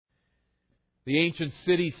The ancient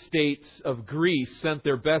city-states of Greece sent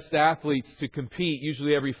their best athletes to compete,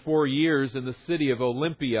 usually every 4 years, in the city of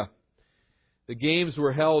Olympia. The games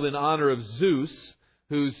were held in honor of Zeus,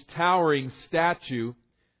 whose towering statue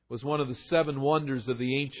was one of the 7 wonders of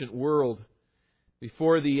the ancient world.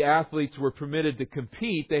 Before the athletes were permitted to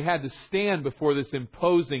compete, they had to stand before this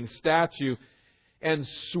imposing statue and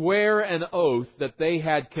swear an oath that they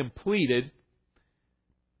had completed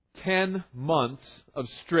 10 months of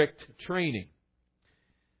strict training.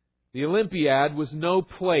 The Olympiad was no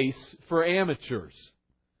place for amateurs.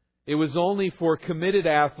 It was only for committed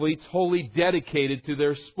athletes wholly dedicated to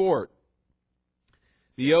their sport.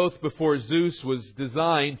 The oath before Zeus was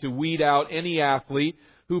designed to weed out any athlete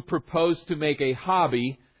who proposed to make a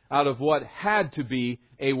hobby out of what had to be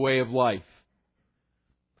a way of life.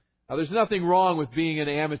 Now, there's nothing wrong with being an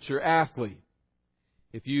amateur athlete.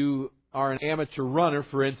 If you are an amateur runner,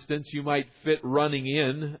 for instance, you might fit running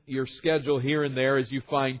in your schedule here and there as you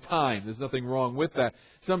find time. There's nothing wrong with that.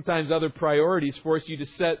 Sometimes other priorities force you to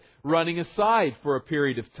set running aside for a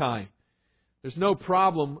period of time. There's no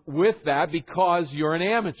problem with that because you're an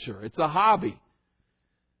amateur. It's a hobby.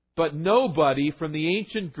 But nobody from the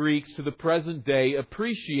ancient Greeks to the present day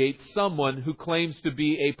appreciates someone who claims to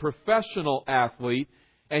be a professional athlete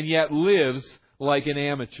and yet lives like an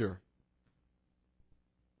amateur.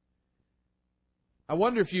 I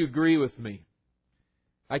wonder if you agree with me.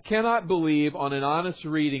 I cannot believe on an honest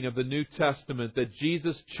reading of the New Testament that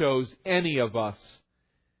Jesus chose any of us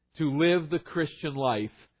to live the Christian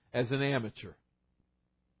life as an amateur.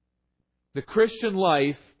 The Christian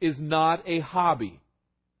life is not a hobby.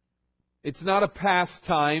 It's not a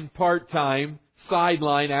pastime, part-time,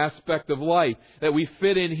 sideline aspect of life that we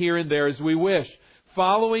fit in here and there as we wish.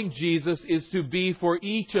 Following Jesus is to be for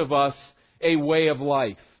each of us a way of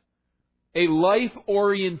life. A life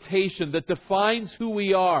orientation that defines who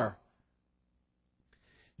we are.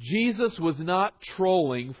 Jesus was not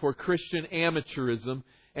trolling for Christian amateurism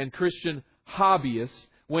and Christian hobbyists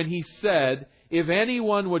when He said, "If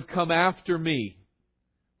anyone would come after me,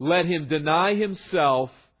 let him deny himself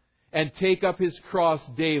and take up his cross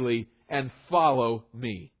daily and follow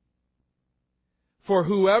me. For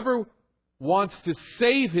whoever wants to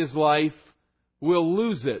save his life will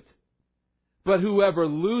lose it. But whoever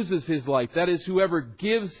loses his life, that is, whoever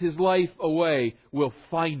gives his life away, will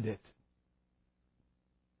find it."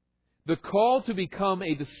 The call to become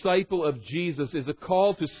a disciple of Jesus is a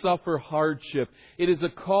call to suffer hardship. It is a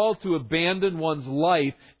call to abandon one's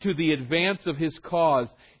life to the advance of His cause.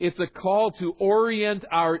 It's a call to orient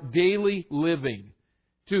our daily living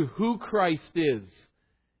to who Christ is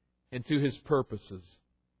and to His purposes.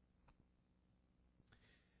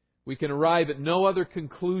 We can arrive at no other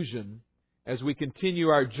conclusion as we continue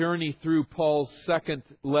our journey through Paul's second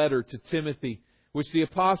letter to Timothy, which the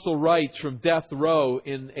Apostle writes from death row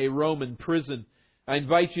in a Roman prison. I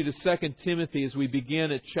invite you to 2 Timothy as we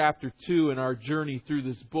begin at chapter 2 in our journey through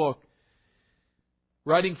this book.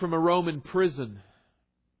 Writing from a Roman prison,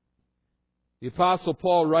 the Apostle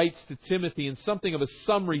Paul writes to Timothy in something of a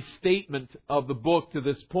summary statement of the book to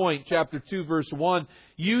this point. Chapter 2, verse 1,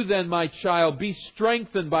 "You then, my child, be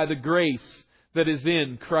strengthened by the grace that is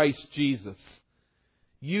in Christ Jesus."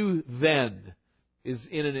 You then is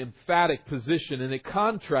in an emphatic position, and it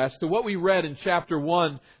contrasts to what we read in chapter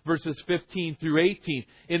 1, verses 15 through 18.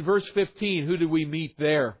 In verse 15, who did we meet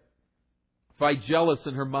there? Phygelus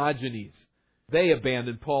and Hermogenes. They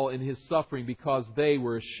abandoned Paul in his suffering because they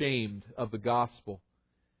were ashamed of the gospel.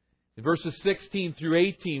 In verses 16 through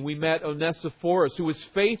 18, we met Onesiphorus, who was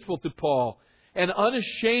faithful to Paul and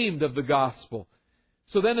unashamed of the gospel.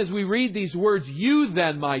 So then as we read these words, "You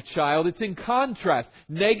then, my child," it's in contrast,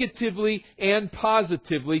 negatively and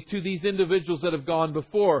positively, to these individuals that have gone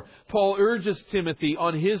before. Paul urges Timothy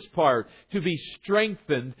on his part to be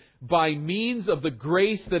strengthened by means of the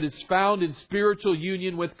grace that is found in spiritual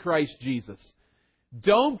union with Christ Jesus.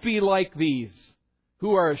 Don't be like these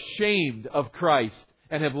who are ashamed of Christ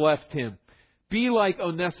and have left Him. Be like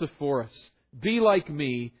Onesiphorus. Be like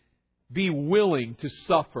me. Be willing to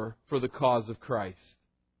suffer for the cause of Christ.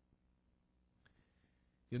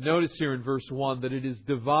 You'll notice here in verse 1 that it is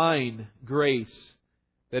divine grace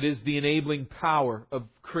that is the enabling power of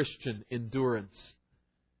Christian endurance.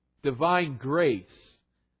 Divine grace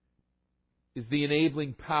is the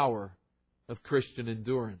enabling power of Christian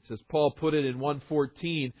endurance. As Paul put it in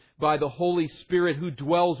 1:14, "By the Holy Spirit who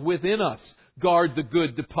dwells within us, guard the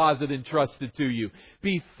good deposit entrusted to you."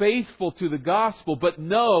 Be faithful to the gospel, but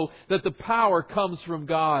know that the power comes from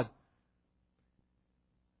God.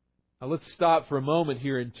 Now let's stop for a moment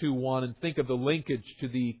here in 2:1 and think of the linkage to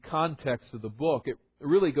the context of the book. It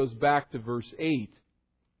really goes back to verse 8,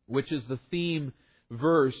 which is the theme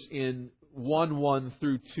verse in 1:1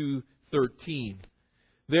 through 2:13.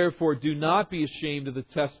 Therefore, do not be ashamed of the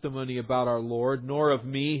testimony about our Lord, nor of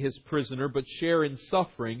me, His prisoner, but share in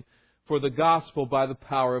suffering for the gospel by the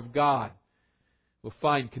power of God. We'll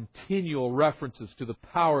find continual references to the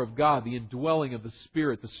power of God, the indwelling of the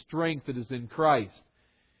Spirit, the strength that is in Christ.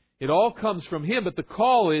 It all comes from Him, but the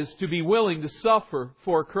call is to be willing to suffer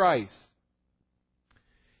for Christ.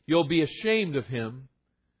 You'll be ashamed of Him,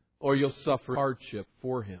 or you'll suffer hardship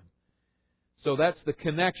for Him. So that's the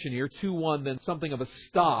connection here. 2:1, then something of a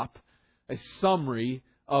stop, a summary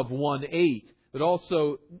of 1:8. But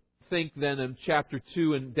also think then in chapter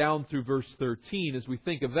 2 and down through verse 13, as we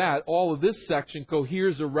think of that, all of this section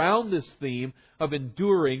coheres around this theme of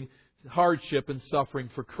enduring hardship and suffering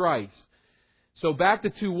for Christ. So back to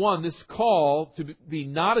 2:1, this call to be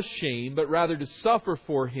not ashamed, but rather to suffer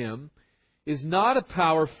for Him, is not a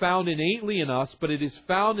power found innately in us, but it is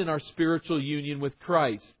found in our spiritual union with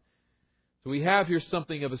Christ. So we have here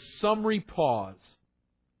something of a summary pause.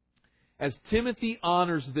 As Timothy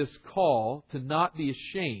honors this call to not be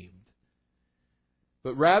ashamed,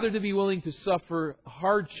 but rather to be willing to suffer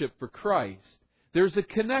hardship for Christ, there's a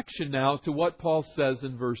connection now to what Paul says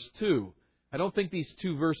in verse 2. I don't think these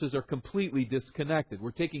two verses are completely disconnected. We're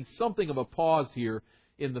taking something of a pause here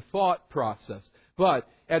in the thought process. But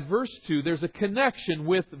at verse 2, there's a connection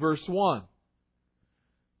with verse 1.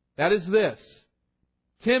 That is this.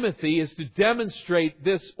 Timothy is to demonstrate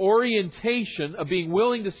this orientation of being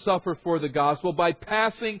willing to suffer for the gospel by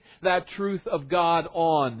passing that truth of God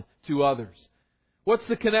on to others. What's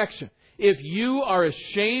the connection? If you are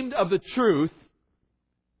ashamed of the truth,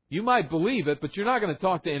 you might believe it, but you're not going to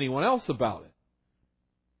talk to anyone else about it.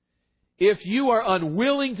 If you are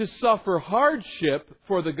unwilling to suffer hardship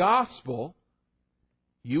for the gospel,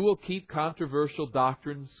 you will keep controversial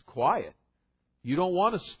doctrines quiet. You don't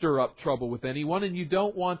want to stir up trouble with anyone, and you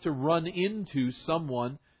don't want to run into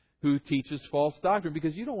someone who teaches false doctrine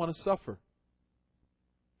because you don't want to suffer.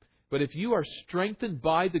 But if you are strengthened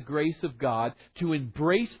by the grace of God to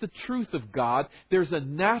embrace the truth of God, there's a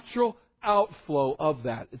natural outflow of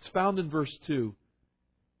that. It's found in verse 2.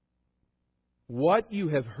 What you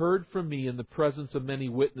have heard from me in the presence of many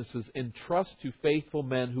witnesses, entrust to faithful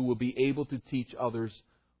men who will be able to teach others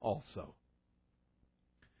also.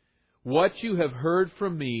 What you have heard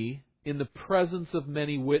from me in the presence of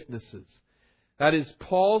many witnesses. That is,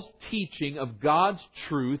 Paul's teaching of God's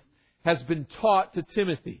truth has been taught to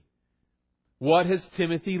Timothy. What has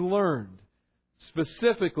Timothy learned?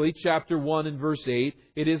 Specifically, chapter 1 and verse 8,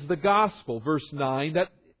 it is the gospel. Verse 9, that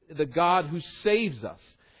the God who saves us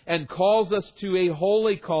and calls us to a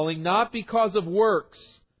holy calling, not because of works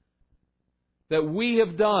that we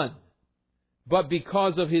have done, but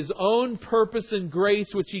because of His own purpose and grace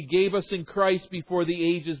which He gave us in Christ before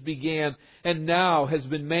the ages began, and now has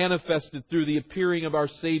been manifested through the appearing of our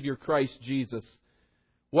Savior Christ Jesus.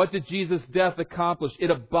 What did Jesus' death accomplish?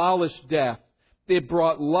 It abolished death. It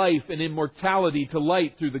brought life and immortality to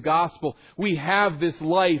light through the gospel. We have this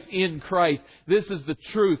life in Christ. This is the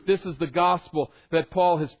truth. This is the gospel that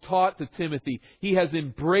Paul has taught to Timothy. He has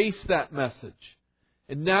embraced that message.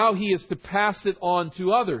 And now he is to pass it on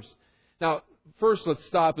to others. Now, first let's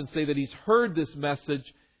stop and say that he's heard this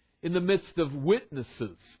message in the midst of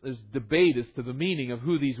witnesses. There's debate as to the meaning of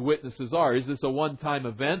who these witnesses are. Is this a one-time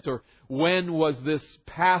event, or when was this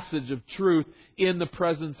passage of truth in the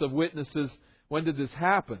presence of witnesses? When did this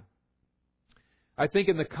happen? I think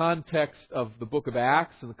in the context of the book of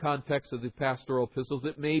Acts, in the context of the pastoral epistles,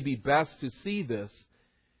 it may be best to see this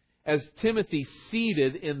as Timothy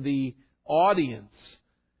seated in the audience,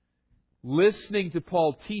 listening to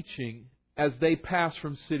Paul teaching as they pass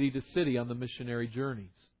from city to city on the missionary journeys.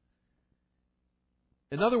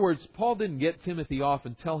 In other words, Paul didn't get Timothy off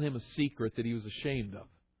and tell him a secret that he was ashamed of.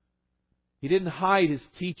 He didn't hide his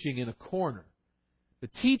teaching in a corner. The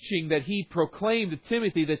teaching that he proclaimed to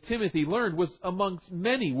Timothy, that Timothy learned, was amongst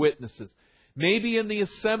many witnesses. Maybe in the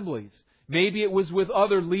assemblies. Maybe it was with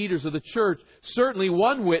other leaders of the church. Certainly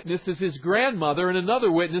one witness is his grandmother and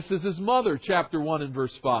another witness is his mother, chapter 1 and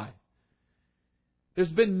verse 5.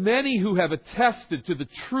 There's been many who have attested to the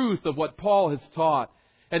truth of what Paul has taught,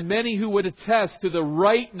 and many who would attest to the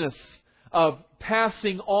rightness of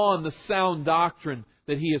passing on the sound doctrine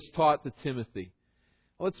that he has taught to Timothy.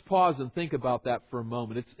 Let's pause and think about that for a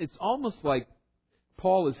moment. It's almost like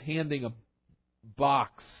Paul is handing a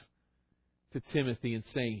box to Timothy and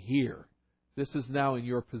saying, here, this is now in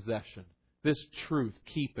your possession. This truth,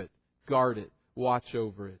 keep it, guard it, watch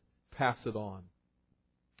over it, pass it on.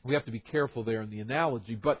 We have to be careful there in the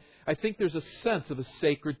analogy, but I think there's a sense of a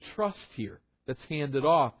sacred trust here that's handed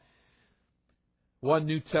off. One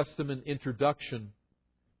New Testament introduction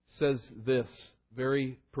says this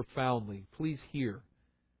very profoundly. Please hear.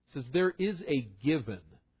 It says, there is a given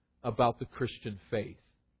about the Christian faith.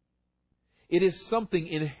 It is something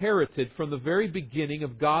inherited from the very beginning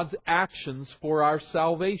of God's actions for our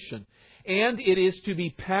salvation. And it is to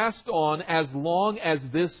be passed on as long as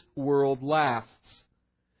this world lasts.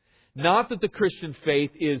 Not that the Christian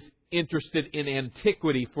faith is interested in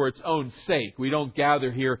antiquity for its own sake. We don't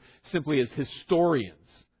gather here simply as historians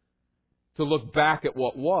to look back at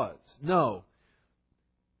what was. No.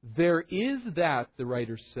 There is that, the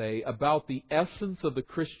writers say, about the essence of the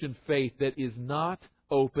Christian faith that is not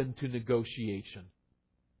open to negotiation.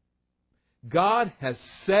 God has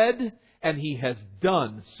said and He has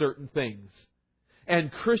done certain things.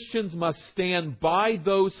 And Christians must stand by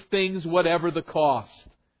those things whatever the cost.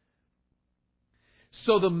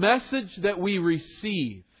 So the message that we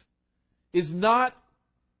receive is not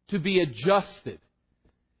to be adjusted.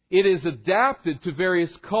 It is adapted to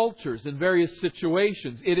various cultures and various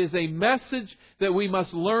situations. It is a message that we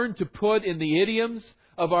must learn to put in the idioms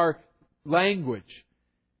of our language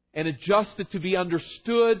and adjust it to be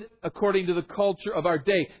understood according to the culture of our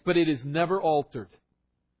day. But it is never altered.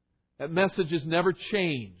 That message is never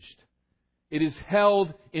changed. It is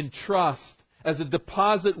held in trust as a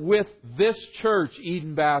deposit with this church,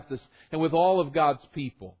 Eden Baptist, and with all of God's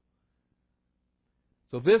people.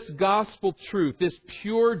 So this gospel truth, this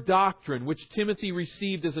pure doctrine, which Timothy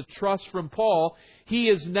received as a trust from Paul, he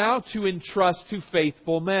is now to entrust to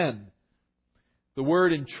faithful men. The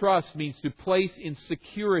word entrust means to place in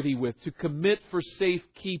security with, to commit for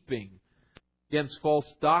safekeeping against false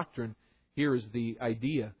doctrine. Here is the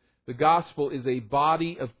idea. The gospel is a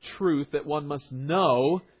body of truth that one must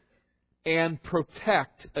know and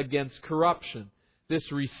protect against corruption.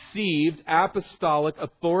 This received apostolic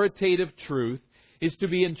authoritative truth is to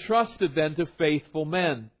be entrusted then to faithful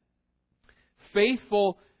men.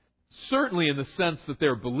 Faithful certainly in the sense that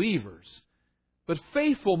they're believers, but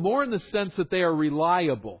faithful more in the sense that they are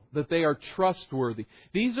reliable, that they are trustworthy.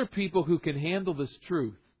 These are people who can handle this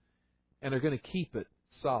truth and are going to keep it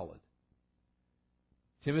solid.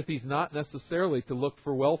 Timothy's not necessarily to look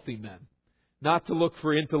for wealthy men, not to look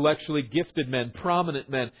for intellectually gifted men, prominent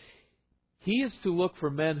men. He is to look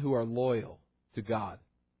for men who are loyal to God.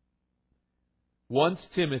 Once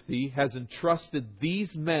Timothy has entrusted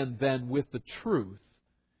these men then with the truth,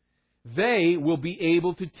 they will be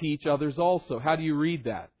able to teach others also. How do you read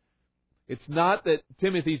that? It's not that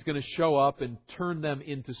Timothy's going to show up and turn them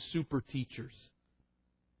into super teachers.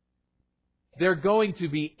 They're going to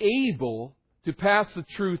be able to pass the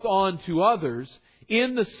truth on to others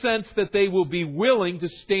in the sense that they will be willing to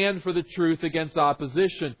stand for the truth against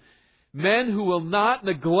opposition. Men who will not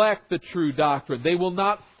neglect the true doctrine. They will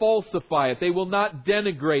not falsify it. They will not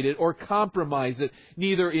denigrate it or compromise it,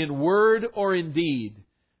 neither in word or in deed.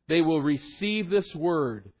 They will receive this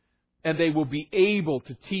word and they will be able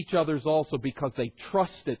to teach others also because they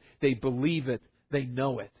trust it, they believe it, they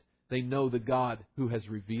know it. They know the God who has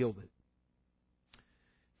revealed it.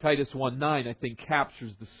 Titus 1:9, I think,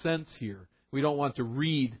 captures the sense here. We don't want to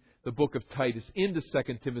read the book of Titus into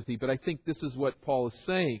 2 Timothy, but I think this is what Paul is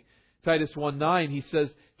saying. Titus 1:9, he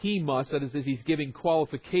says he must, that is, he's giving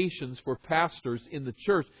qualifications for pastors in the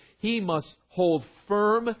church, he must hold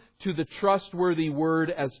firm to the trustworthy word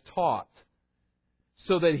as taught,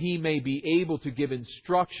 so that he may be able to give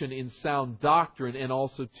instruction in sound doctrine and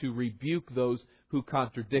also to rebuke those who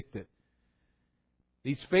contradict it.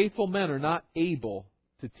 These faithful men are not able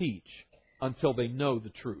to teach until they know the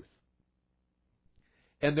truth.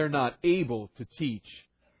 And they're not able to teach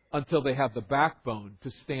until they have the backbone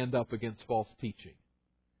to stand up against false teaching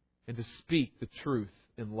and to speak the truth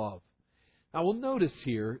in love. Now we'll notice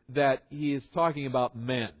here that he is talking about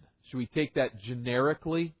men. Should we take that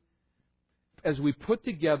generically? As we put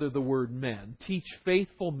together the word men, teach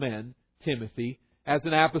faithful men, Timothy, as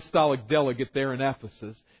an apostolic delegate there in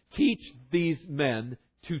Ephesus, teach these men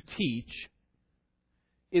to teach.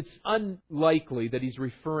 It's unlikely that he's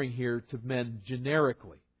referring here to men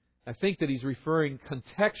generically. I think that he's referring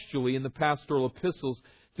contextually in the pastoral epistles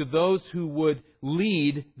to those who would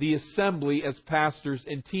lead the assembly as pastors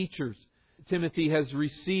and teachers. Timothy has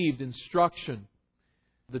received instruction.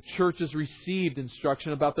 The church has received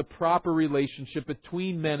instruction about the proper relationship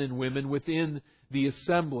between men and women within the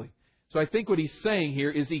assembly. So I think what he's saying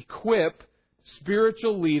here is equip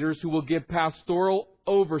spiritual leaders who will give pastoral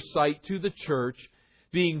oversight to the church,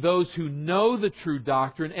 being those who know the true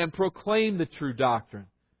doctrine and proclaim the true doctrine.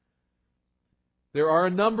 There are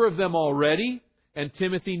a number of them already, and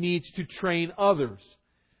Timothy needs to train others.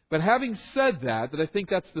 But having said that I think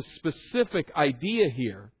that's the specific idea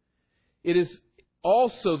here, it is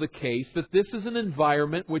also the case that this is an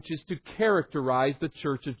environment which is to characterize the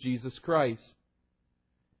Church of Jesus Christ.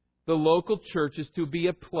 The local church is to be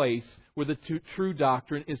a place where the true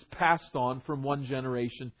doctrine is passed on from one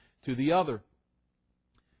generation to the other.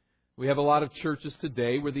 We have a lot of churches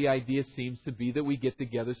today where the idea seems to be that we get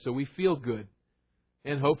together so we feel good.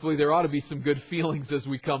 And hopefully there ought to be some good feelings as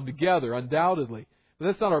we come together, undoubtedly. But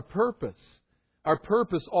that's not our purpose. Our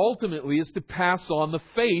purpose ultimately is to pass on the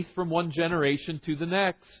faith from one generation to the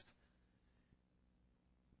next.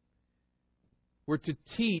 We're to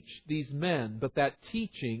teach these men, but that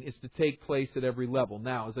teaching is to take place at every level.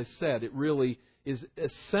 Now, as I said, it really is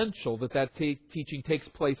essential that teaching takes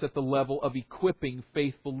place at the level of equipping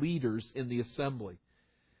faithful leaders in the assembly.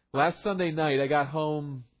 Last Sunday night, I got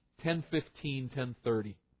home 10:15,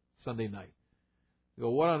 10:30, Sunday night. You go,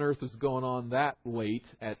 what on earth was going on that late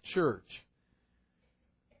at church?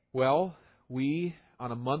 Well, we,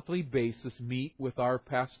 on a monthly basis, meet with our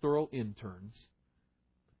pastoral interns,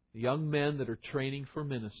 the young men that are training for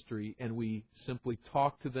ministry, and we simply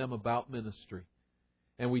talk to them about ministry.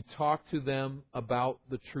 And we talk to them about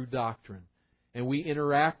the true doctrine. And we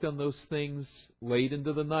interact on those things late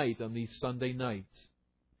into the night on these Sunday nights.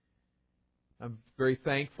 I'm very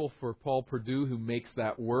thankful for Paul Perdue, who makes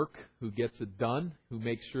that work, who gets it done, who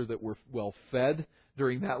makes sure that we're well fed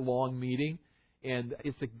during that long meeting. And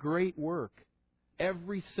it's a great work.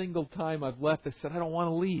 Every single time I've left, I said, I don't want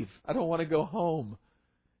to leave. I don't want to go home.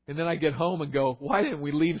 And then I get home and go, why didn't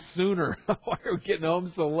we leave sooner? Why are we getting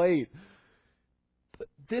home so late? But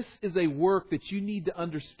this is a work that you need to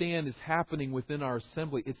understand is happening within our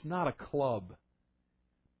assembly. It's not a club.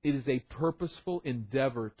 It is a purposeful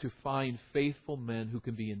endeavor to find faithful men who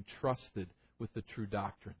can be entrusted with the true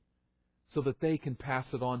doctrine, so that they can pass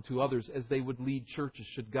it on to others as they would lead churches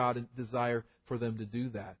should God desire for them to do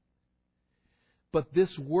that. But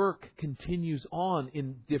this work continues on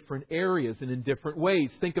in different areas and in different ways.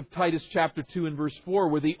 Think of Titus chapter 2 and verse 4,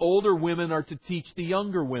 where the older women are to teach the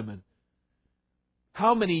younger women.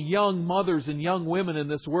 How many young mothers and young women in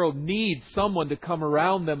this world need someone to come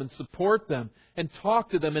around them and support them and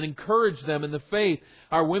talk to them and encourage them in the faith?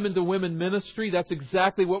 Our women-to-women ministry, that's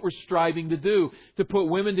exactly what we're striving to do. To put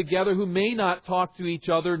women together who may not talk to each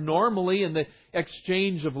other normally in the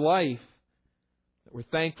exchange of life. We're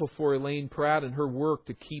thankful for Elaine Pratt and her work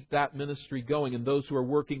to keep that ministry going, and those who are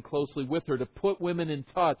working closely with her to put women in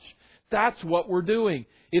touch. That's what we're doing.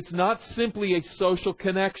 It's not simply a social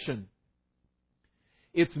connection.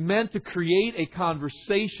 It's meant to create a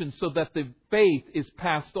conversation so that the faith is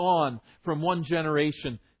passed on from one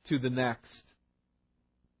generation to the next.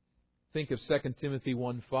 Think of 2 Timothy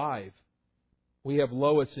 1:5. We have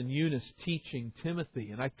Lois and Eunice teaching Timothy,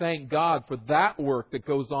 and I thank God for that work that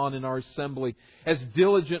goes on in our assembly as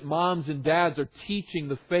diligent moms and dads are teaching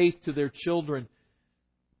the faith to their children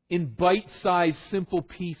in bite-sized, simple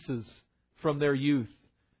pieces from their youth.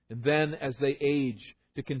 And then as they age,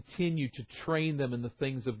 to continue to train them in the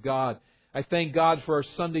things of God. I thank God for our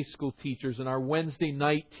Sunday school teachers and our Wednesday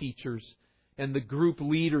night teachers and the group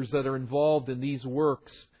leaders that are involved in these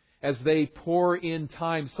works as they pour in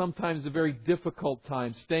time, sometimes a very difficult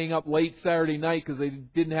time, staying up late Saturday night because they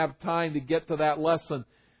didn't have time to get to that lesson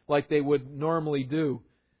like they would normally do.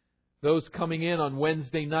 Those coming in on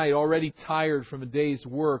Wednesday night already tired from a day's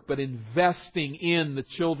work, but investing in the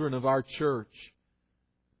children of our church.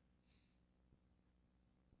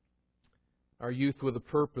 Our Youth with a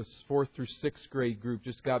Purpose 4th through 6th grade group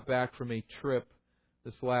just got back from a trip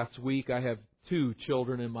this last week. I have 2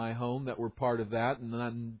 children in my home that were part of that, and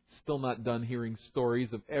I'm still not done hearing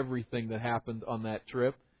stories of everything that happened on that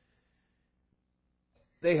trip.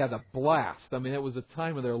 They had a blast. I mean, it was a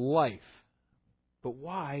time of their life. But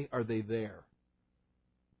why are they there?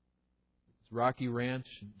 It's Rocky Ranch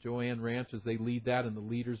and Joanne Ranch, as they lead that, and the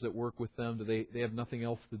leaders that work with them, do they have nothing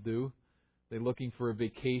else to do? Are they looking for a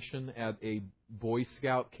vacation at a Boy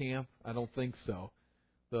Scout camp? I don't think so.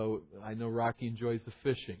 Though I know Rocky enjoys the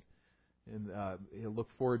fishing. And he'll look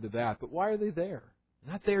forward to that. But why are they there?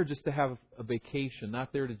 Not there just to have a vacation.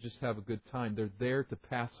 Not there to just have a good time. They're there to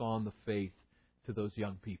pass on the faith to those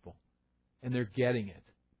young people. And they're getting it.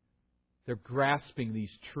 They're grasping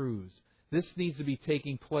these truths. This needs to be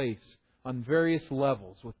taking place on various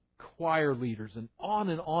levels with choir leaders, and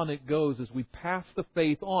on it goes as we pass the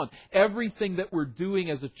faith on. Everything that we're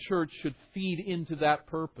doing as a church should feed into that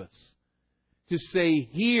purpose. To say,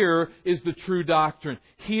 here is the true doctrine.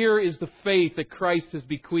 Here is the faith that Christ has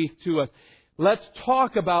bequeathed to us. Let's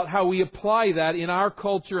talk about how we apply that in our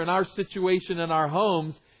culture, in our situation, in our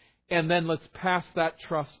homes, and then let's pass that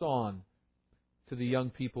trust on to the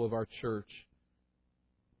young people of our church.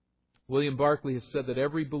 William Barclay has said that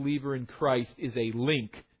every believer in Christ is a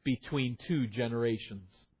link between two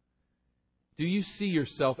generations. Do you see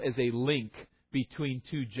yourself as a link between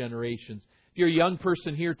two generations? If you're a young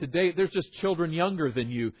person here today, there's just children younger than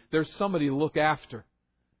you. There's somebody to look after.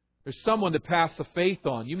 There's someone to pass the faith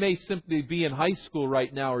on. You may simply be in high school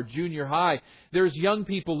right now or junior high. There's young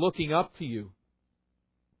people looking up to you.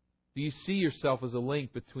 Do you see yourself as a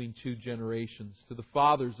link between two generations? To the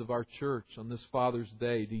fathers of our church on this Father's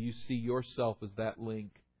Day, do you see yourself as that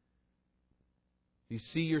link? Do you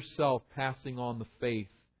see yourself passing on the faith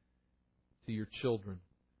to your children?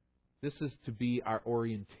 This is to be our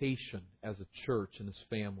orientation as a church and as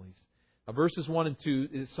families. Now, verses 1 and 2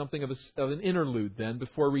 is something of an interlude then,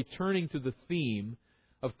 before returning to the theme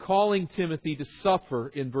of calling Timothy to suffer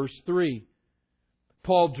in verse 3.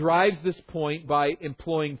 Paul drives this point by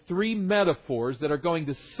employing three metaphors that are going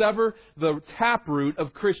to sever the taproot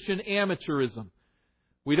of Christian amateurism.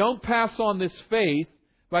 We don't pass on this faith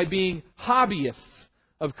by being hobbyists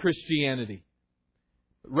of Christianity.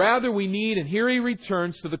 Rather, we need, and here he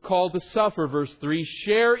returns to the call to suffer, verse 3,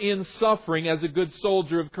 share in suffering as a good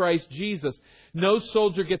soldier of Christ Jesus. No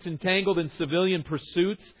soldier gets entangled in civilian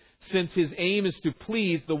pursuits, since his aim is to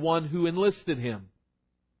please the one who enlisted him.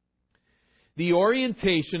 The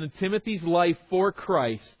orientation of Timothy's life for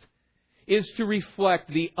Christ is to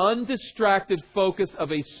reflect the undistracted focus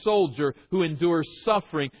of a soldier who endures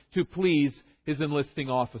suffering to please his enlisting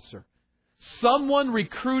officer. Someone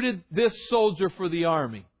recruited this soldier for the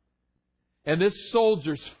army. And this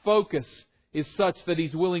soldier's focus is such that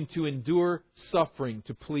he's willing to endure suffering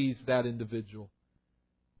to please that individual.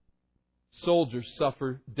 Soldiers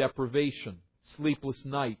suffer deprivation, sleepless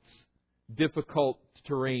nights, difficult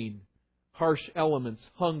terrain, harsh elements,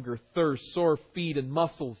 hunger, thirst, sore feet and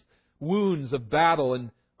muscles, wounds of battle, and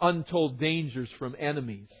untold dangers from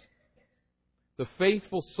enemies. The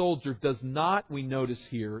faithful soldier does not, we notice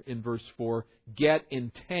here in verse 4, get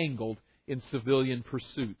entangled in civilian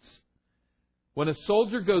pursuits. When a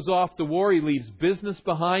soldier goes off to war, he leaves business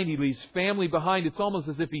behind, he leaves family behind. It's almost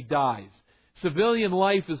as if he dies. Civilian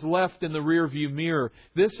life is left in the rearview mirror.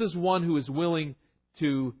 This is one who is willing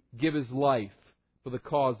to give his life for the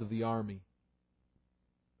cause of the army.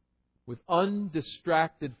 With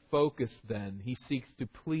undistracted focus, then, he seeks to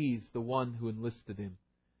please the one who enlisted him.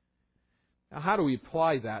 Now, how do we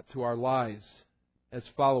apply that to our lives as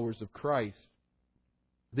followers of Christ?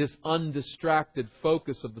 This undistracted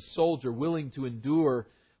focus of the soldier willing to endure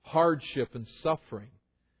hardship and suffering.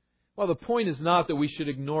 Well, the point is not that we should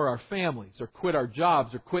ignore our families or quit our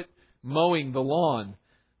jobs or quit mowing the lawn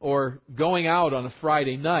or going out on a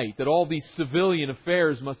Friday night, that all these civilian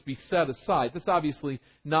affairs must be set aside. That's obviously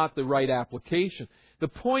not the right application. The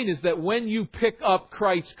point is that when you pick up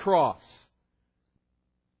Christ's cross,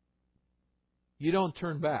 you don't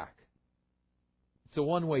turn back. It's a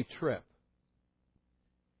one-way trip.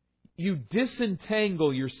 You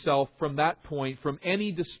disentangle yourself from that point, from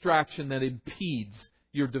any distraction that impedes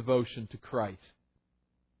your devotion to Christ.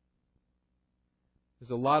 There's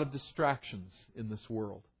a lot of distractions in this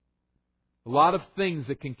world. A lot of things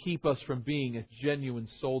that can keep us from being a genuine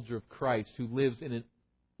soldier of Christ who lives in a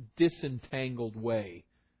disentangled way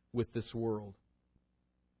with this world.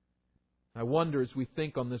 I wonder, as we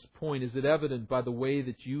think on this point, is it evident by the way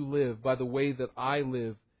that you live, by the way that I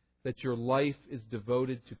live, that your life is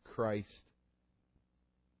devoted to Christ?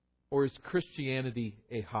 Or is Christianity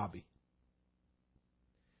a hobby?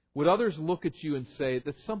 Would others look at you and say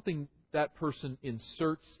that's something that person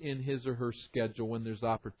inserts in his or her schedule when there's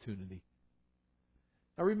opportunity?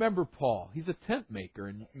 Now remember Paul. He's a tent maker,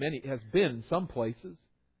 and has been in some places.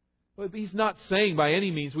 But he's not saying by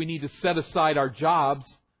any means we need to set aside our jobs.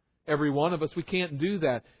 Every one of us, we can't do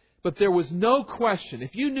that. But there was no question.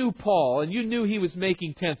 If you knew Paul and you knew he was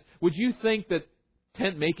making tents, would you think that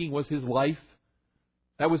tent making was his life?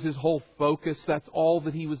 That was his whole focus. That's all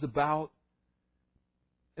that he was about.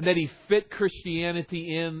 And that he fit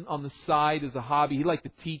Christianity in on the side as a hobby. He liked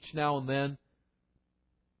to teach now and then.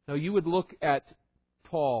 Now you would look at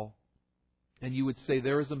Paul and you would say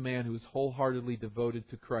there is a man who is wholeheartedly devoted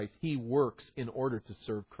to Christ. He works in order to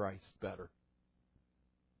serve Christ better.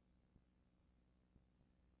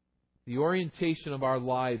 The orientation of our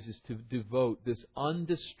lives is to devote this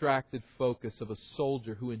undistracted focus of a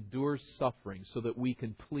soldier who endures suffering so that we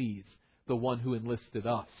can please the one who enlisted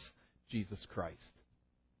us, Jesus Christ.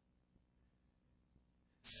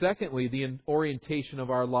 Secondly, the orientation of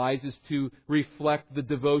our lives is to reflect the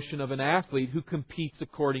devotion of an athlete who competes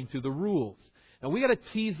according to the rules. Now, we got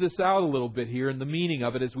to tease this out a little bit here in the meaning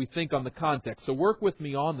of it as we think on the context. So work with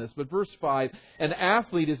me on this. But verse 5, an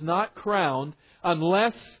athlete is not crowned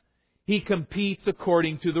unless He competes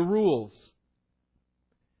according to the rules.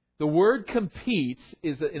 The word competes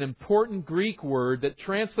is an important Greek word that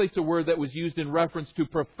translates a word that was used in reference to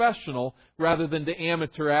professional rather than to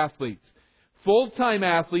amateur athletes. Full-time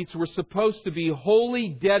athletes were supposed to be wholly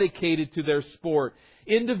dedicated to their sport.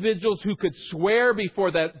 Individuals who could swear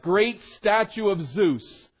before that great statue of Zeus,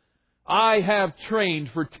 I have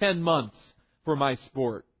trained for 10 months for my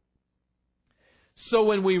sport. So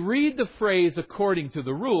when we read the phrase according to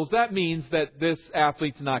the rules, that means that this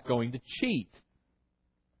athlete's not going to cheat.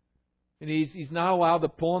 And he's not allowed to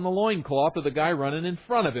pull on the loincloth of the guy running in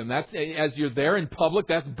front of him. That's, as you're there in public,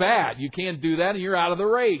 that's bad. You can't do that and you're out of the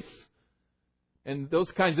race. And those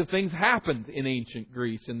kinds of things happened in ancient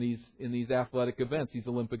Greece in these athletic events, these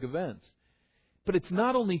Olympic events. But it's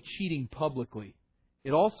not only cheating publicly.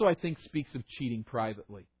 It also, I think, speaks of cheating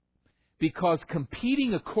privately. Because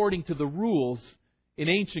competing according to the rules in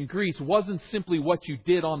ancient Greece wasn't simply what you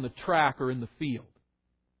did on the track or in the field.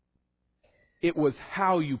 It was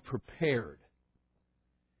how you prepared.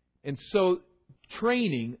 And so,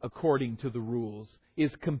 training according to the rules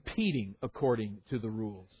is competing according to the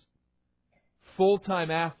rules.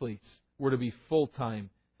 Full-time athletes were to be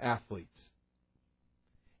full-time athletes.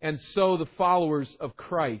 And so the followers of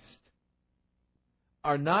Christ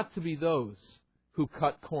are not to be those who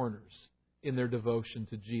cut corners in their devotion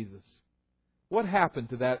to Jesus. What happened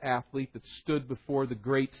to that athlete that stood before the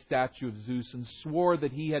great statue of Zeus and swore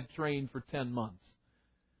that he had trained for 10 months?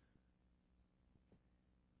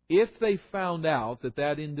 If they found out that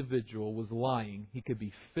that individual was lying, he could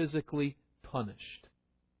be physically punished.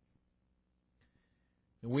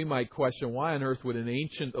 And we might question, why on earth would an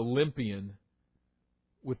ancient Olympian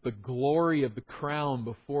with the glory of the crown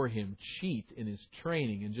before him cheat in his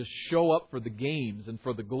training and just show up for the games and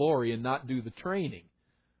for the glory and not do the training?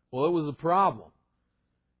 Well, it was a problem.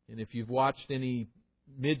 And if you've watched any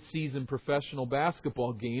mid-season professional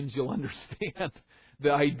basketball games, you'll understand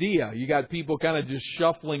the idea. You got people kind of just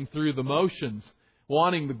shuffling through the motions,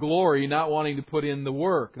 wanting the glory, not wanting to put in the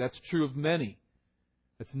work. That's true of many.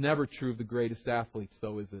 That's never true of the greatest athletes,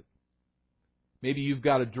 though, is it? Maybe you've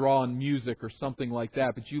got a draw in music or something like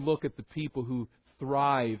that, but you look at the people who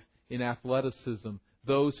thrive in athleticism,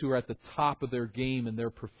 those who are at the top of their game in their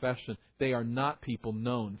profession, they are not people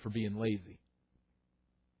known for being lazy.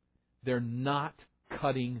 They're not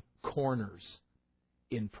cutting corners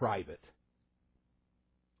in private.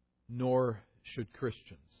 Nor should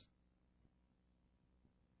Christians.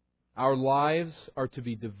 Our lives are to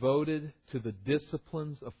be devoted to the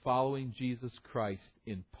disciplines of following Jesus Christ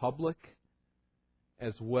in public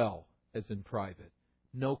as well as in private.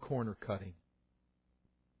 No corner cutting.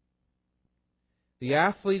 The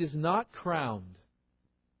athlete is not crowned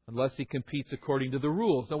unless he competes according to the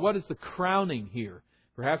rules. Now, what is the crowning here?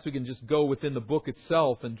 Perhaps we can just go within the book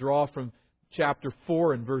itself and draw from chapter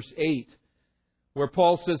 4 and verse 8, where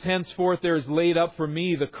Paul says, "Henceforth there is laid up for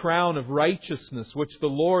me the crown of righteousness, which the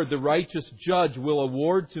Lord, the righteous judge, will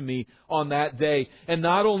award to me on that day, and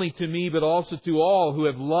not only to me, but also to all who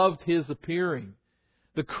have loved His appearing."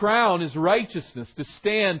 The crown is righteousness, to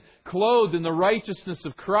stand clothed in the righteousness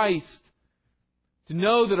of Christ, to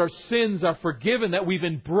know that our sins are forgiven, that we've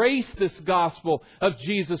embraced this gospel of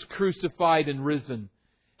Jesus crucified and risen,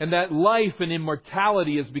 and that life and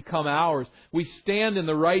immortality has become ours. We stand in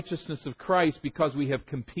the righteousness of Christ because we have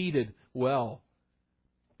competed well.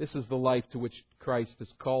 This is the life to which Christ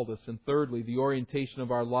has called us. And thirdly, the orientation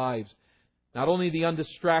of our lives. Not only the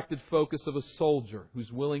undistracted focus of a soldier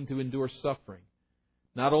who's willing to endure suffering.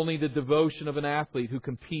 Not only the devotion of an athlete who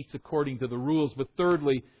competes according to the rules, but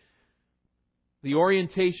thirdly, the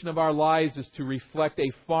orientation of our lives is to reflect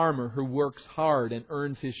a farmer who works hard and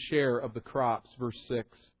earns his share of the crops. Verse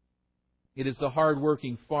 6. It is the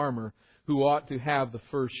hard-working farmer who ought to have the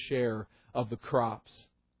first share of the crops.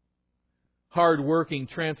 Hard-working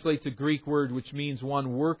translates a Greek word which means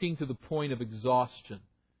one working to the point of exhaustion.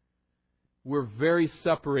 We're very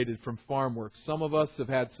separated from farm work. Some of us have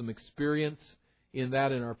had some experience in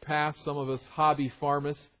that in our past. Some of us hobby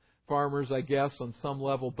farmers, I guess, on some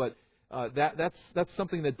level, but that's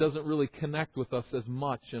something that doesn't really connect with us as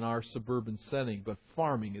much in our suburban setting. But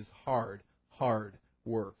farming is hard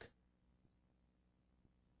work.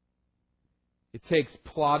 It takes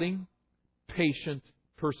plodding, patient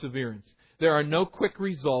perseverance. There are no quick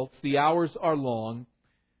results. The hours are long.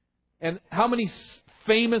 And how many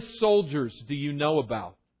famous soldiers do you know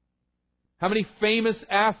about? How many famous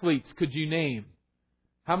athletes could you name?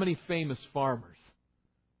 How many famous farmers?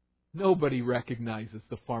 Nobody recognizes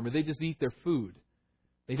the farmer. They just eat their food.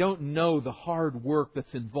 They don't know the hard work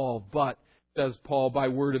that's involved, but says Paul, by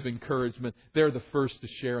word of encouragement, they're the first to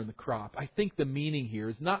share in the crop. I think the meaning here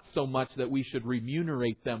is not so much that we should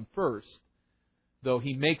remunerate them first, though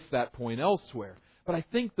he makes that point elsewhere. But I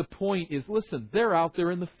think the point is, listen, they're out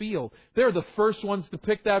there in the field. They're the first ones to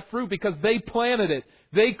pick that fruit because they planted it,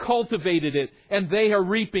 they cultivated it, and they are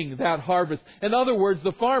reaping that harvest. In other words,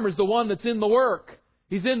 the farmer's the one that's in the work.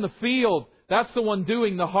 He's in the field. That's the one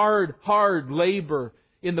doing the hard labor.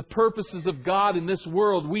 In the purposes of God in this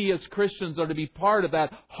world, we as Christians are to be part of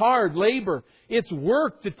that hard labor. It's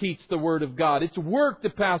work to teach the Word of God. It's work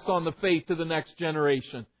to pass on the faith to the next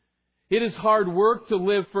generation. It is hard work to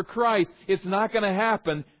live for Christ. It's not going to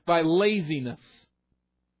happen by laziness.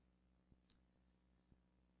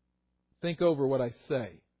 Think over what I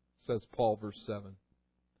say, says Paul, verse 7.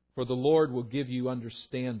 For the Lord will give you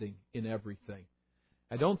understanding in everything.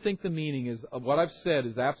 I don't think the meaning is, what I've said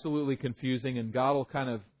is absolutely confusing, and God will kind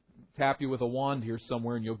of tap you with a wand here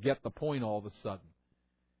somewhere and you'll get the point all of a sudden.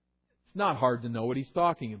 It's not hard to know what He's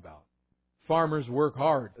talking about. Farmers work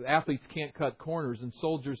hard. Athletes can't cut corners, and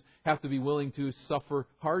soldiers have to be willing to suffer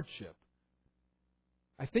hardship.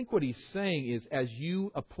 I think what he's saying is, as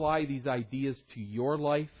you apply these ideas to your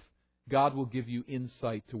life, God will give you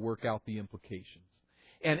insight to work out the implications.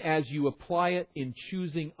 And as you apply it in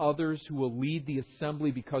choosing others who will lead the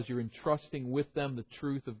assembly because you're entrusting with them the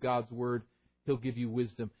truth of God's Word, He'll give you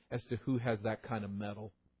wisdom as to who has that kind of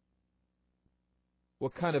mettle.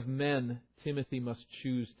 What kind of men Timothy must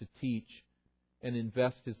choose to teach and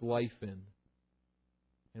invest his life in,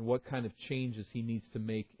 and what kind of changes he needs to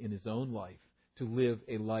make in his own life to live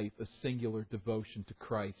a life, a singular devotion to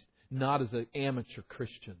Christ, not as an amateur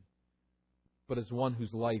Christian, but as one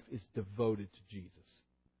whose life is devoted to Jesus.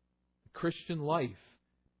 The Christian life,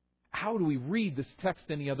 how do we read this text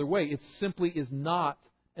any other way? It simply is not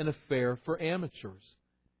an affair for amateurs.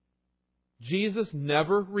 Jesus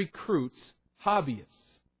never recruits hobbyists.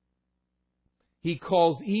 He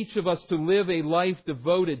calls each of us to live a life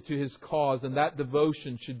devoted to His cause, and that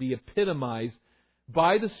devotion should be epitomized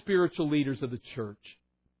by the spiritual leaders of the church.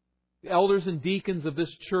 The elders and deacons of this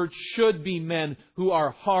church should be men who are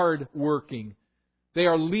hard-working. They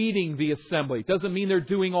are leading the assembly. It doesn't mean they're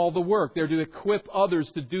doing all the work. They're to equip others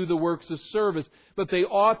to do the works of service, but they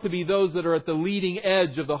ought to be those that are at the leading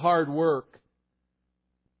edge of the hard work.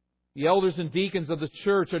 The elders and deacons of the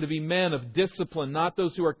church are to be men of discipline, not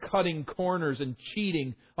those who are cutting corners and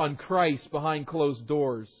cheating on Christ behind closed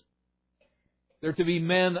doors. They're to be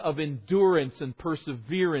men of endurance and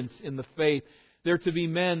perseverance in the faith. They're to be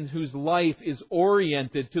men whose life is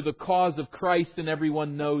oriented to the cause of Christ and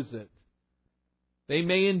everyone knows it. They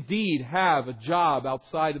may indeed have a job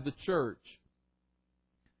outside of the church,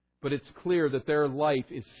 but it's clear that their life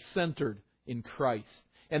is centered in Christ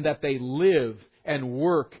and that they live and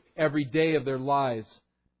work every day of their lives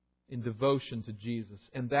in devotion to Jesus.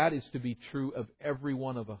 And that is to be true of every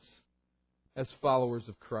one of us as followers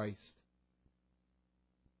of Christ.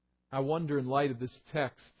 I wonder, in light of this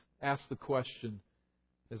text, ask the question,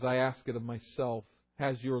 as I ask it of myself,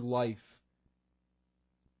 has your life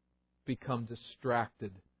become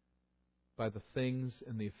distracted by the things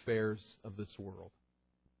and the affairs of this world?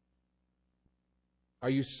 Are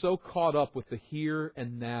you so caught up with the here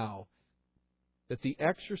and now that the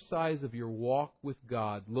exercise of your walk with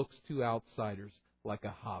God looks to outsiders like a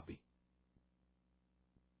hobby?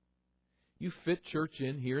 You fit church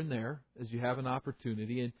in here and there as you have an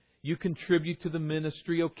opportunity, and you contribute to the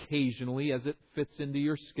ministry occasionally as it fits into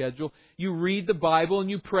your schedule. You read the Bible and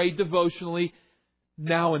you pray devotionally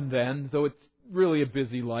now and then, though it's really a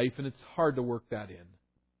busy life and it's hard to work that in.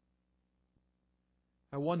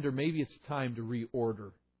 I wonder, maybe it's time to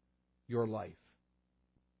reorder your life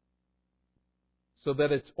so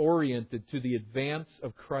that it's oriented to the advance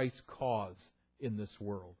of Christ's cause in this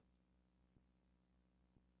world.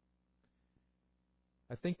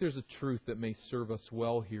 I think there's a truth that may serve us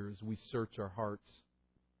well here as we search our hearts.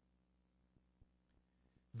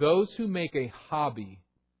 Those who make a hobby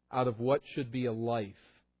out of what should be a life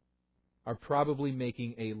are probably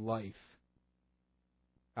making a life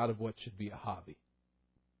out of what should be a hobby,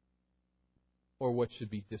 or what should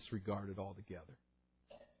be disregarded altogether.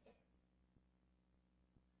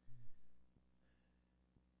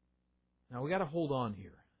 Now, we got to hold on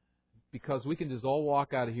here, because we can just all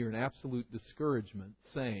walk out of here in absolute discouragement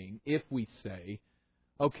if we say,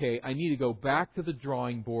 okay, I need to go back to the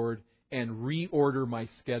drawing board and reorder my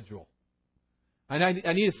schedule. And I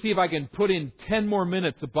need to see if I can put in 10 more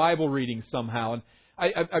minutes of Bible reading somehow. And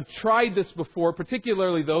I've tried this before,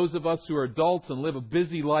 particularly those of us who are adults and live a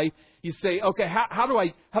busy life. You say, okay, how do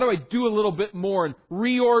I do a little bit more and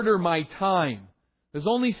reorder my time There's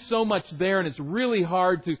only so much there, and it's really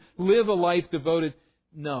hard to live a life devoted.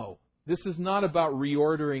 No. This is not about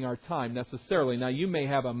reordering our time necessarily. Now, you may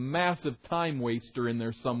have a massive time waster in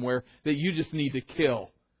there somewhere that you just need to kill.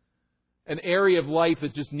 An area of life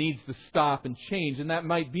that just needs to stop and change, and that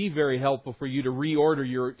might be very helpful for you to reorder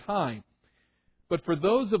your time. But for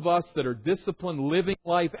those of us that are disciplined, living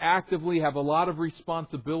life actively, have a lot of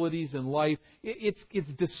responsibilities in life,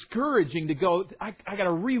 it's discouraging to go, I got to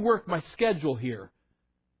rework my schedule here.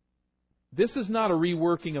 This is not a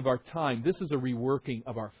reworking of our time. This is a reworking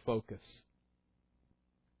of our focus.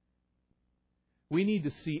 We need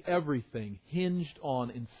to see everything hinged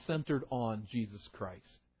on and centered on Jesus Christ.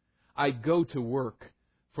 I go to work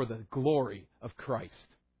for the glory of Christ.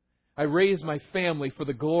 I raise my family for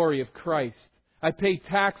the glory of Christ. I pay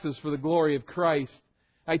taxes for the glory of Christ.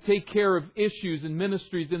 I take care of issues and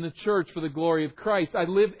ministries in the church for the glory of Christ. I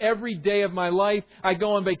live every day of my life. I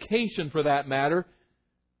go on vacation, for that matter,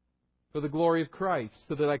 for the glory of Christ,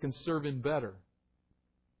 so that I can serve Him better.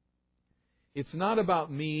 It's not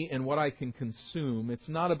about me and what I can consume. It's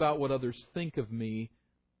not about what others think of me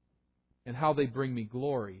and how they bring me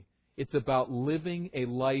glory. It's about living a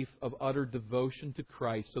life of utter devotion to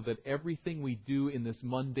Christ so that everything we do in this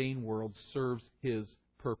mundane world serves His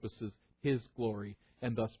purposes, His glory,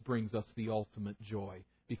 and thus brings us the ultimate joy,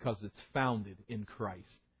 because it's founded in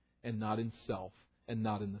Christ and not in self and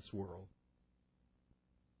not in this world.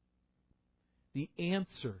 The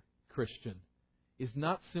answer, Christian, is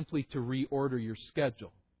not simply to reorder your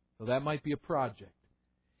schedule. Well, that might be a project.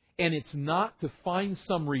 And it's not to find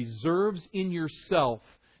some reserves in yourself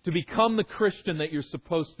to become the Christian that you're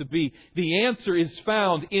supposed to be. The answer is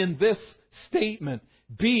found in this statement: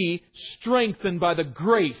 be strengthened by the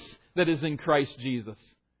grace that is in Christ Jesus.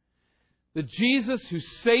 The Jesus who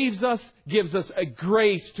saves us gives us a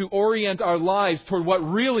grace to orient our lives toward what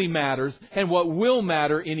really matters and what will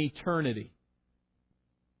matter in eternity.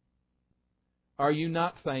 Are you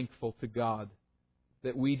not thankful to God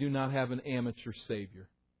that we do not have an amateur Savior?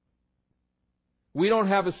 We don't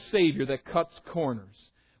have a Savior that cuts corners.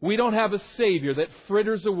 We don't have a Savior that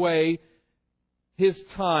fritters away His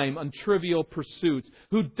time on trivial pursuits,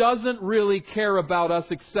 who doesn't really care about us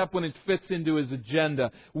except when it fits into His agenda.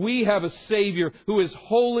 We have a Savior who is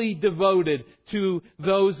wholly devoted to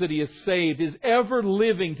those that He has saved, is ever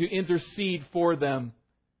living to intercede for them.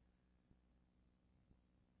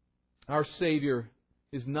 Our Savior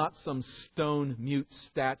is not some stone mute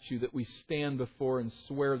statue that we stand before and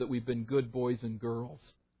swear that we've been good boys and girls.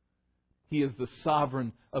 He is the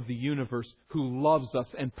sovereign of the universe who loves us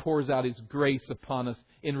and pours out His grace upon us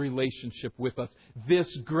in relationship with us. This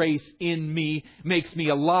grace in me makes me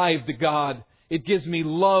alive to God. It gives me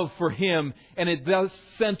love for Him, and it thus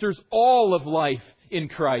centers all of life in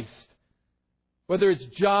Christ. Whether it's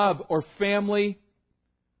job or family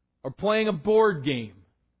or playing a board game,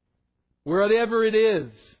 wherever it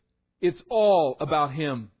is, it's all about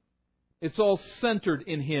Him. It's all centered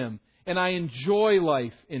in Him. And I enjoy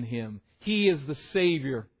life in Him. He is the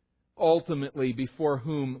Savior, ultimately, before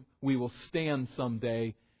whom we will stand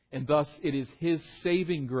someday. And thus it is His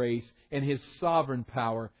saving grace and His sovereign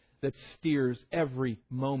power that steers every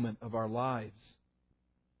moment of our lives.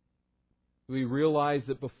 We realize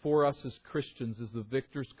that before us as Christians is the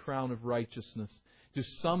victor's crown of righteousness, to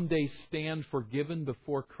someday stand forgiven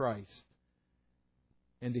before Christ,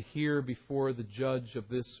 and to hear before the judge of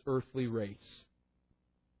this earthly race,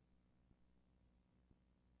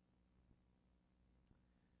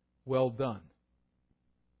 "Well done,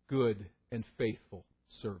 good and faithful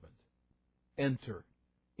servant. Enter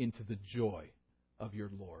into the joy of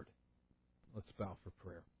your Lord." Let's bow for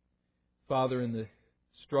prayer. Father, in the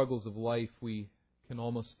struggles of life, we can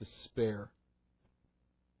almost despair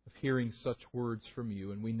of hearing such words from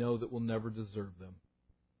You, and we know that we'll never deserve them.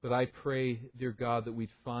 But I pray, dear God, that we'd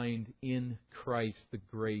find in Christ the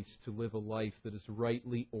grace to live a life that is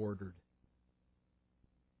rightly ordered.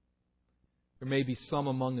 There may be some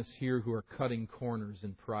among us here who are cutting corners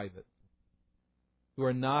in private, who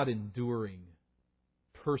are not enduring,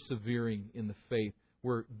 persevering in the faith.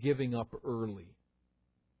 We're giving up early,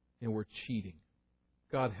 and we're cheating.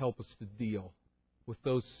 God, help us to deal with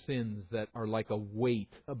those sins that are like a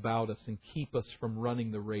weight about us and keep us from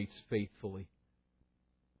running the race faithfully.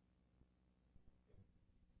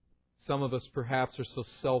 Some of us perhaps are so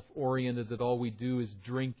self-oriented that all we do is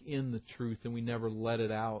drink in the truth and we never let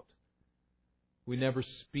it out. We never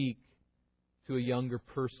speak to a younger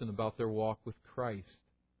person about their walk with Christ.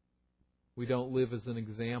 We don't live as an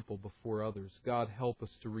example before others. God, help us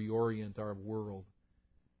to reorient our world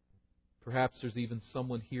Perhaps there's even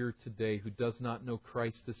someone here today who does not know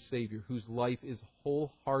Christ as Savior, whose life is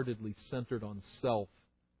wholeheartedly centered on self,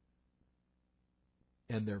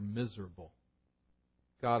 and they're miserable.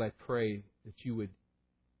 God, I pray that You would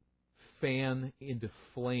fan into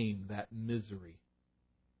flame that misery.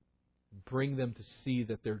 Bring them to see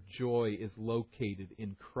that their joy is located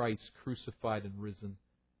in Christ crucified and risen.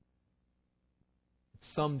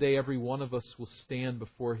 Someday every one of us will stand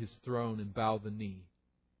before His throne and bow the knee.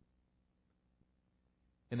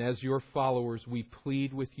 And as Your followers, we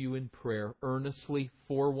plead with You in prayer, earnestly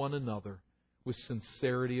for one another, with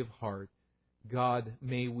sincerity of heart. God,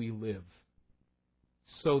 may we live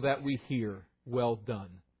so that we hear, "Well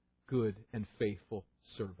done, good and faithful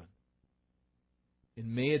servant."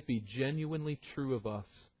 And may it be genuinely true of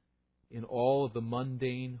us in all of the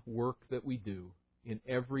mundane work that we do, in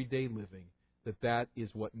everyday living, that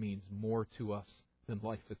is what means more to us than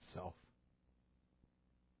life itself.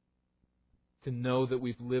 To know that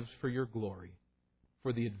we've lived for Your glory,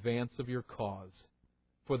 for the advance of Your cause,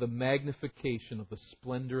 for the magnification of the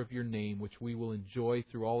splendor of Your name, which we will enjoy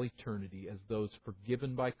through all eternity as those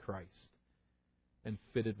forgiven by Christ and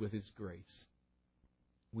fitted with His grace.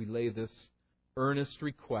 We lay this earnest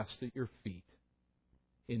request at Your feet.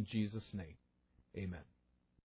 In Jesus' name, amen.